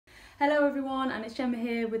Hello everyone, and it's Gemma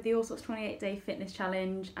here with the Allsorts 28-day fitness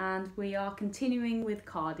challenge, and we are continuing with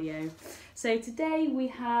cardio. So today we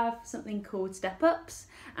have something called step ups,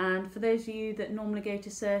 and for those of you that normally go to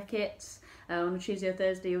circuits on a Tuesday or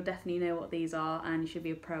Thursday, you'll definitely know what these are and you should be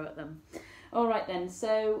a pro at them. Alright then,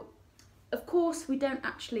 so of course we don't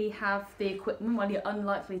actually have the equipment, well you're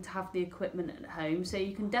unlikely to have the equipment at home, so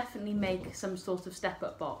you can definitely make some sort of step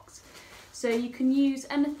up box. So you can use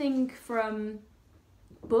anything from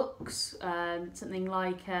books, something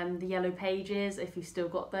like the Yellow Pages, if you've still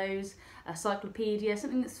got those, a cyclopedia,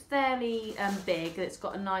 something that's fairly big, that's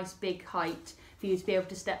got a nice big height for you to be able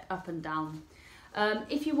to step up and down.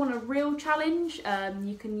 If you want a real challenge,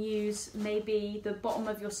 you can use maybe the bottom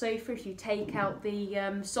of your sofa if you take out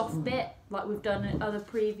the soft bit, like we've done in other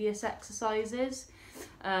previous exercises.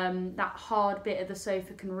 That hard bit of the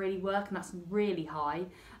sofa can really work, and that's really high,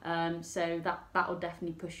 so that'll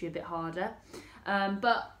definitely push you a bit harder.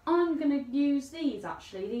 But I'm going to use these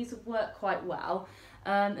actually. These work quite well,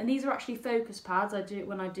 and these are actually focus pads. I do it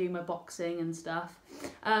when I do my boxing and stuff.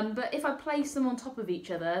 But if I place them on top of each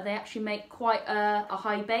other, they actually make quite a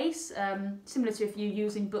high base, similar to if you're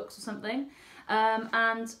using books or something.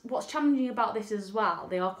 And what's challenging about this as well,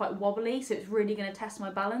 they are quite wobbly, so it's really going to test my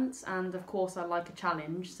balance, and of course I like a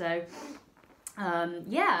challenge, so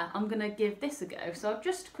yeah, I'm going to give this a go. So I'll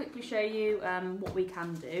just quickly show you what we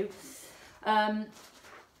can do.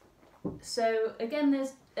 So again,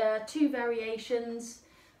 there's two variations,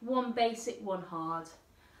 one basic, one hard.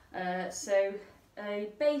 So a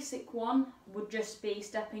basic one would just be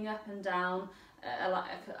stepping up and down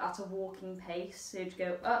at a walking pace, so you'd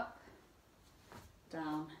go up,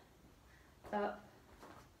 down, up,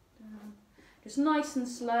 down, just nice and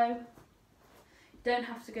slow. Don't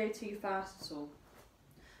have to go too fast at all.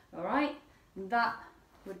 Alright, and that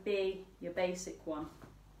would be your basic one.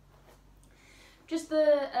 Just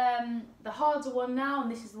the harder one now,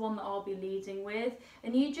 and this is the one that I'll be leading with,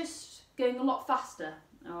 and you're just going a lot faster,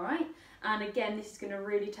 alright? And again, this is going to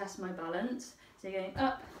really test my balance. So you're going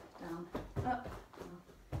up, down, up,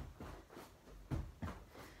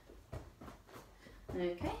 down.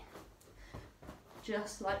 Okay,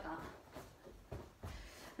 just like that.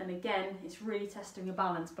 And again, it's really testing your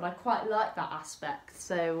balance, but I quite like that aspect.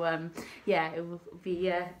 So yeah, it will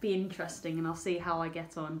be interesting, and I'll see how I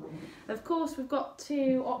get on. Of course, we've got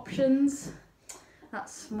two options.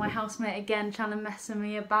 That's my housemate again trying to mess with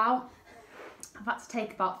me about. I've had to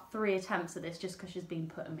take about 3 attempts at this just because she's been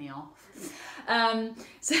putting me off.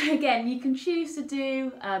 So again, you can choose to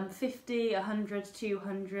do 50, 100,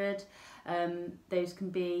 200. Those can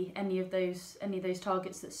be any of those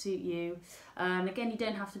targets that suit you. And again, you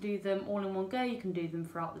don't have to do them all in one go, you can do them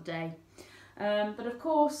throughout the day. But of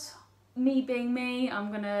course, me being me, I'm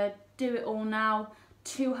going to do it all now.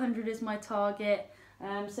 200 is my target.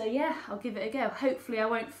 So yeah, I'll give it a go. Hopefully I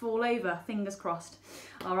won't fall over, fingers crossed.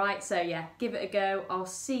 Alright, so yeah, give it a go. I'll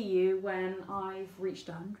see you when I've reached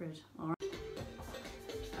 100. Alright.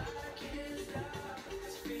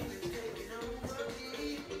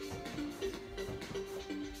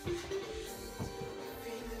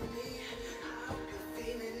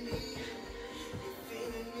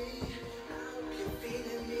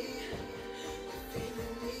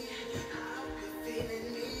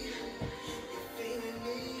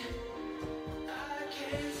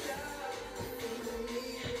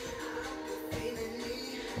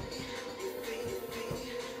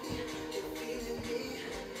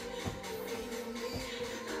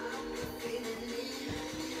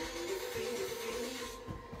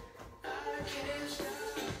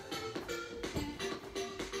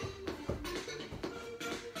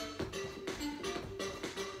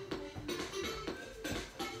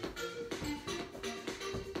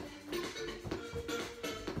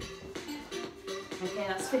 Okay,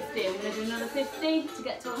 that's 50. I'm going to do another 50 to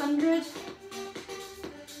get to 100.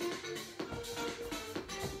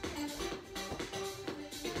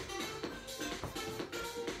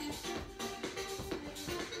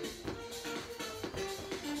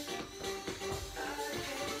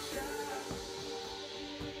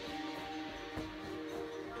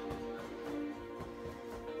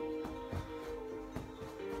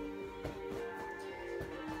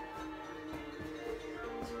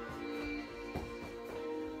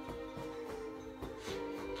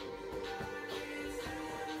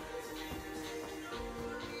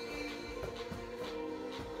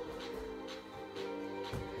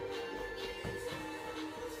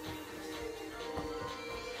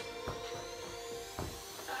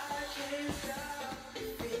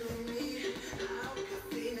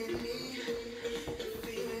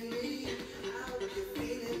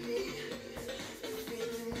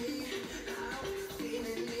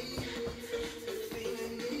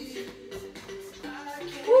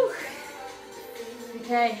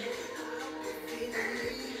 Okay.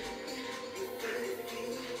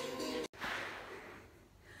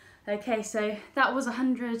 Okay, so that was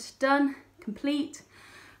 100 done, complete.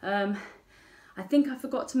 I think I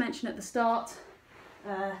forgot to mention at the start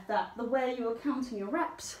that the way you are counting your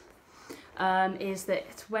reps is that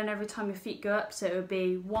it's when every time your feet go up, so it would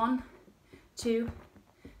be 1, 2,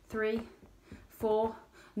 3, 4,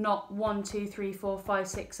 not 1, 2, 3, 4, 5,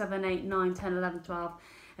 6, 7, 8, 9, 10, 11, 12.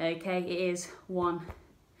 Okay, it is 1,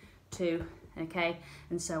 2, okay,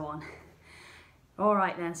 and so on. All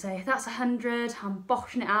right then, so that's 100. I'm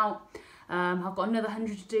boshing it out. I've got another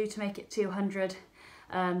 100 to do to make it 200.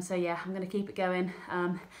 So yeah, I'm going to keep it going.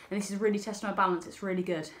 And this is really testing my balance. It's really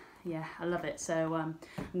good. Yeah, I love it. So I'm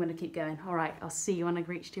going to keep going. All right, I'll see you when I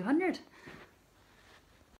reach 200.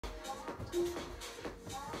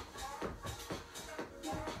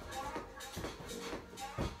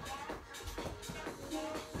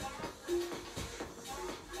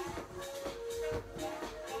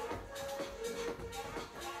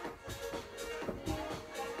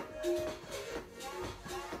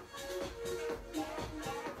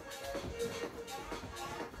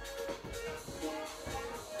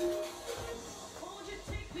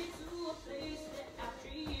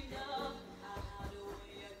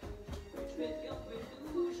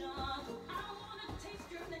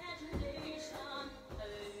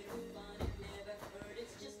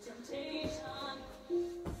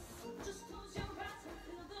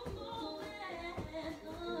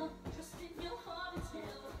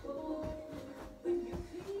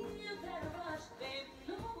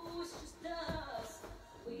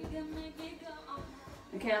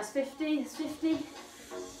 Okay, that's 50, that's 50.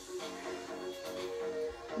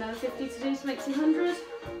 Another 50 to do to make 200.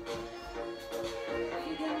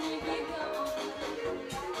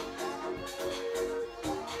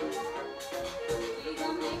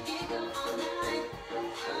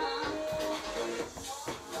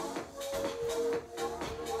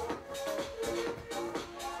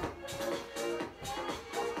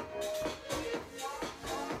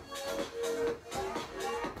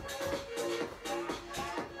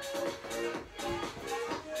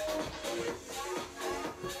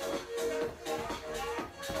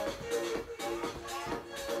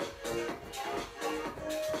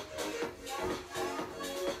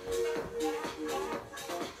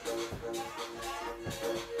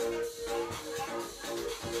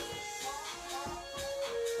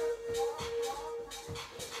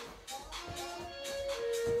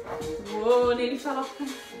 Whoa, nearly fell off.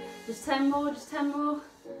 Just 10 more, just 10 more.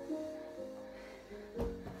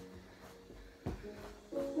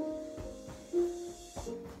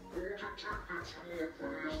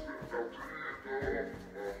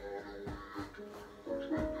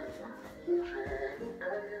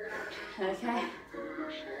 Okay,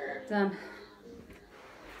 done.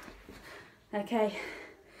 Okay,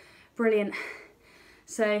 brilliant.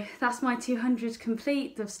 So that's my 200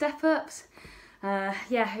 complete of step ups.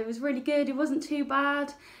 Yeah, it was really good. It wasn't too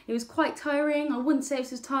bad. It was quite tiring. I wouldn't say it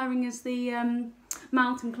was as tiring as the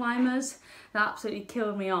mountain climbers. That absolutely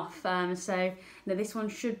killed me off. So no, this one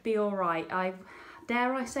should be all right.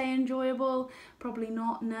 Dare I say enjoyable? Probably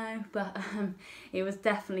not, no, but it was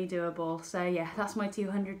definitely doable. So yeah, that's my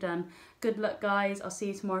 200 done. Good luck, guys. I'll see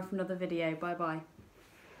you tomorrow for another video. Bye bye.